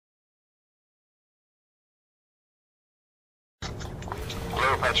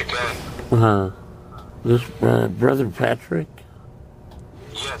Patrick Kelly. This Brother Patrick?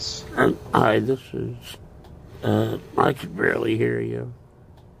 Yes. Hi, this is, I can barely hear you.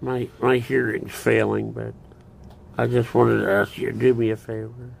 My hearing's failing, but I just wanted to ask you to do me a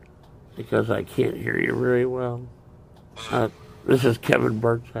favor, because I can't hear you very well. This is Kevin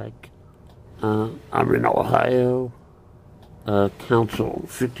Burtek. I'm in Ohio, Council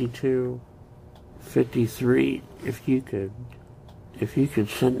 52, 53. If you could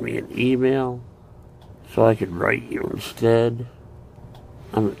send me an email so I could write you instead.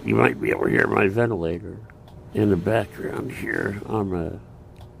 You might be able to hear my ventilator in the background here. I'm a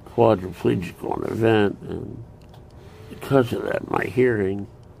quadriplegic on a vent, and because of that, my hearing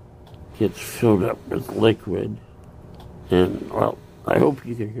gets filled up with liquid. And, well, I hope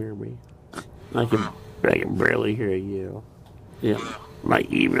you can hear me. I can barely hear you. Yeah, my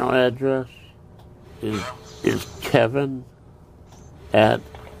email address is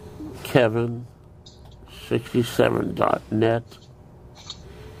kevin@kevin67.net.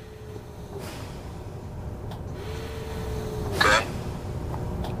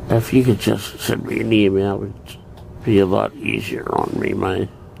 If you could just send me an email, it'd be a lot easier on me.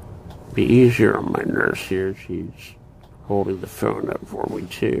 Be easier on my nurse here. She's holding the phone up for me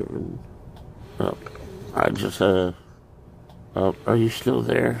too. And are you still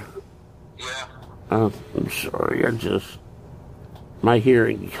there? Yeah. I'm sorry. My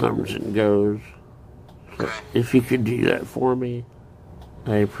hearing comes and goes. So if you could do that for me,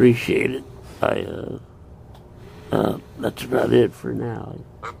 I appreciate it. That's about it for now.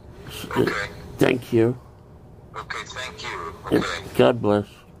 Okay. Thank you. Okay, thank you. And Okay. God bless.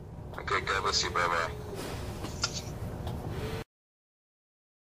 Okay, God bless you. Bye-bye.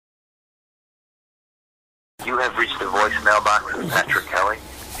 You have reached the voicemail box of Patrick Kelly.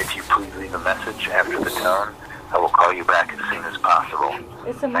 If you please leave a message after the tone, I will call you back as soon as possible.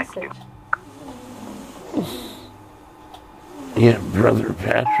 It's a message. Yeah, Brother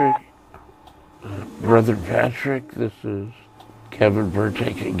Patrick. Brother Patrick, this is Kevin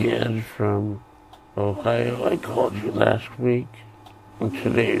Burtek again from Ohio. I called you last week. And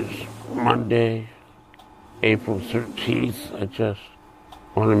today is Monday, April 13th. I just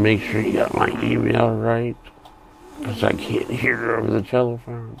want to make sure you got my email right, because I can't hear over the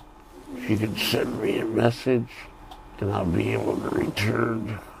telephone. If you could send me a message, and I'll be able to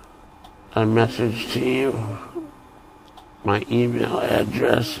return a message to you. My email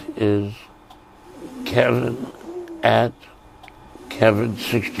address is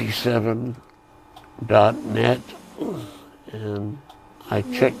kevin@kevin67.net, and I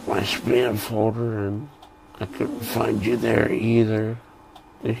checked my spam folder and I couldn't find you there either.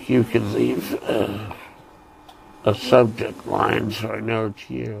 If you could leave a subject line so I know it's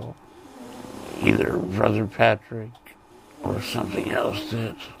you, either Brother Patrick or something else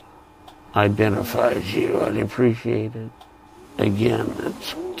that identifies you, I'd appreciate it. Again,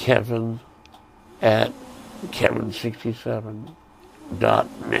 it's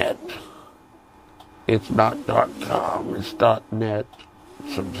kevin@kevin67.net. It's not .com, it's .net.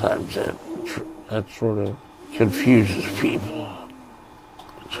 Sometimes that sort of confuses people.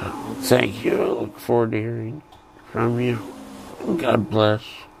 So, thank you. I look forward to hearing from you. God bless.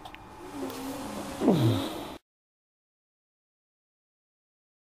 You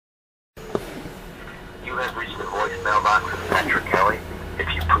have reached the voicemail box of Patrick Kelly. If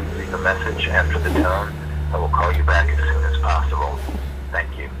you please leave a message after the tone, I will call you back as soon as possible.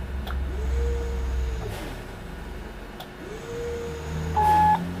 Thank you.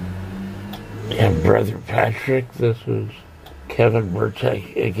 Yeah, Brother Patrick, this is Kevin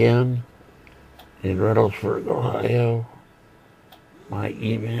Burtek again in Reynoldsburg, Ohio. My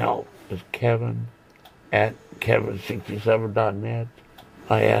email is kevin@kevin67.net.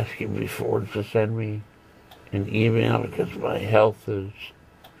 I asked you before to send me an email because my health is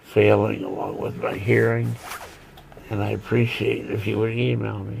failing along with my hearing, and I appreciate it if you would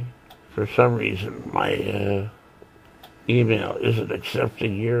email me. For some reason, my email isn't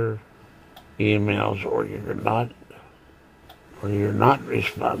accepting your emails, or you're not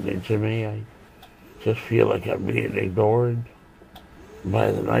responding to me. I just feel like I'm being ignored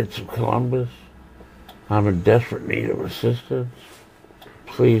by the Knights of Columbus. I'm in desperate need of assistance.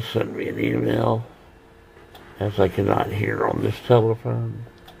 Please send me an email, as I cannot hear on this telephone.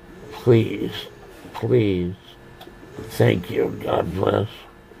 Please, please. Thank you. God bless.